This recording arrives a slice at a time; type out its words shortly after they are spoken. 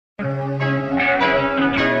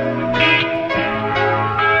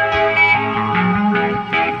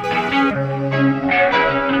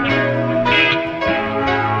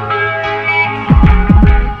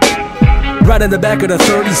Riding the back of the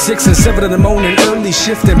 36 and 7 in the morning, early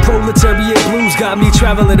shift, and proletariat blues got me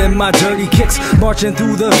traveling in my dirty kicks, marching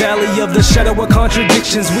through the valley of the shadow of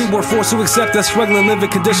contradictions. We were forced to accept the struggling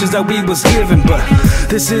living conditions that we was given, but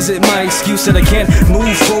this isn't my excuse that I can't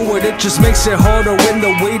move forward. It just makes it harder when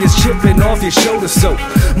the weight is chipping off your shoulders. So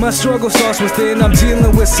my struggle starts within. I'm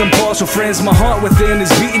dealing with some partial friends. My heart within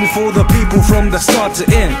is beating for the people from the start to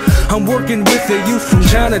end. I'm working with the youth from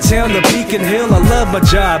Chinatown to Beacon Hill. I love my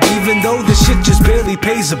job, even though this shit just barely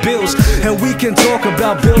pays the bills. And we can talk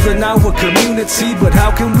about building our community, but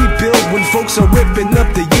how can we build when folks are ripping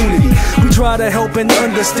up the unity? We try to help and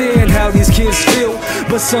understand how these kids feel,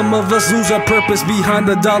 but some of us lose our purpose behind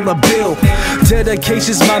the dollar bill.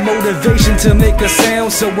 Dedication's my motivation to make a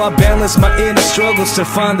sound, so I balance my inner struggles to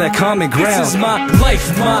find that common ground. This is my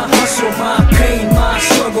life, my hustle, my pain, my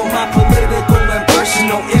struggle, my political and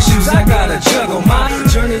personal issues I gotta juggle. My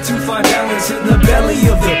journey to find balance in the belly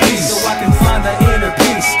of the beast, so I can find the inner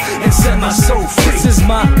peace and set my soul free. This is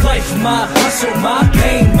my life, my hustle, my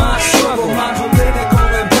pain, my struggle, my political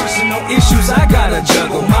and personal issues I gotta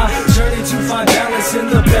juggle. My journey to find balance in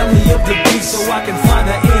the belly of the beast, so I can find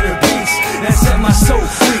the inner peace and set my soul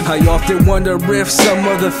free. I often wonder if some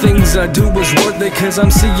of the things I do is worth it, cause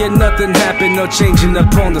I'm seeing nothing happen or changing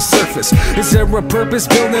up on the surface. Is there a purpose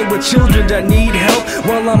building with children that need help,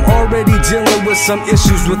 while I'm already dealing with some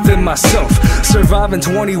issues within myself? Surviving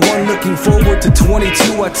 21, looking forward to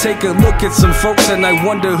 22. I take a look at some folks and I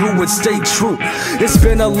wonder who would stay true. It's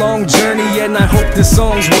been a long journey and I hope this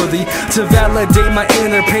song's worthy to validate my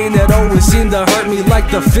inner pain that always seemed to hurt me, like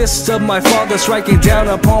the fist of my father striking down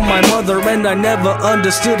upon my mother. And I never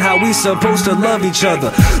understood how we supposed to love each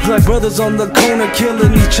other, like brothers on the corner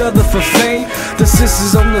killing each other for fame, the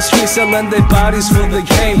sisters on the street selling their bodies for the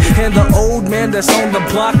game, and the old man that's on the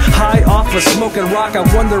block high off of smoking rock. I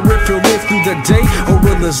wonder if he'll live through the day or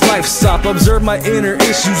will his life stop? Observe my inner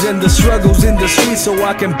issues and the struggles in the street, so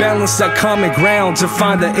I can balance that common ground to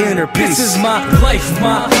find the inner peace. This is my life,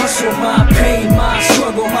 my hustle, my pain, my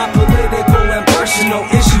struggle, my political and personal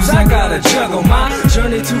issues I gotta juggle. My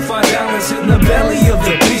journey to find balance in the belly of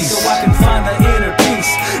the beast, so I can find the inner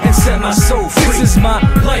peace and set my soul free. This is my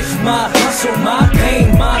life, my hustle, my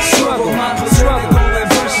pain, my struggle, my political and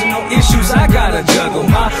personal issues I gotta juggle.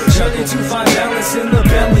 My journey to find balance in the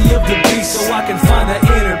belly of the beast, so I can find the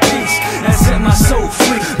inner peace and set my soul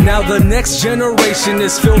free. Now the next generation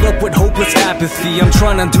is filled up with hopeless apathy. I'm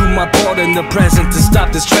trying to do my part in the present to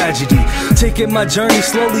stop this tragedy, taking my journey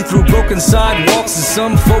slowly through broken sidewalks, and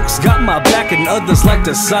some folks got my back and others like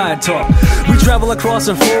to side talk. We travel across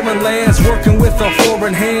our foreign lands, working with our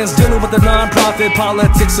foreign hands, dealing with the non-profit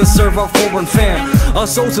politics to serve our foreign fam. Our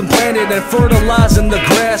souls implanted and fertilizing the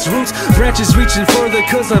grassroots, branches reaching further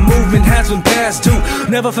cause the movement has been passed too.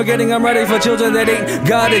 Never forgetting I'm ready for children that ain't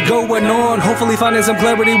got it going on, hopefully finding some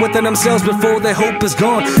clarity within themselves before their hope is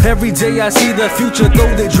gone. Every day I see the future throw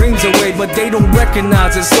their dreams away, but they don't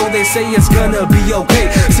recognize it, so they say it's gonna be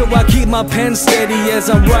okay. So I keep my pen steady as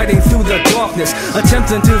I'm riding through the darkness,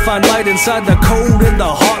 attempting to find light inside the cold and the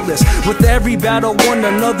heartless. With every battle one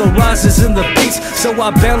another rises in the beast, so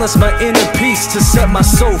I balance my inner peace to set my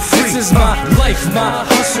soul free. This is my life, my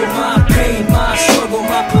hustle, my pain, my struggle,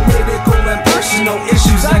 my political and personal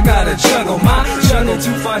issues I gotta juggle. My journey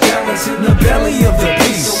to find balance in the belly of the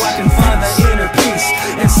beast, so I can find the inner peace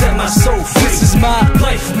and set my soul free. This is my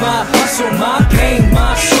life, my hustle, my pain,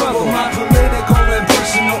 my struggle, my political and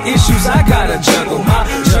personal issues I gotta juggle. My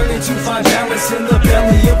journey to find balance in the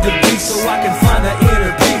belly of the beast, so I can find the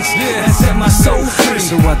inner peace and set my soul free.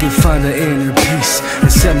 So I can find the inner peace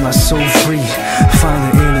and set my soul free. Find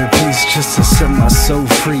the inner peace just to set my soul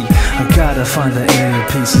free. I gotta find the inner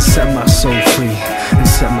peace and set my soul free, and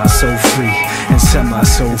set my soul free, and set my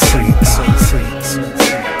soul free, soul free.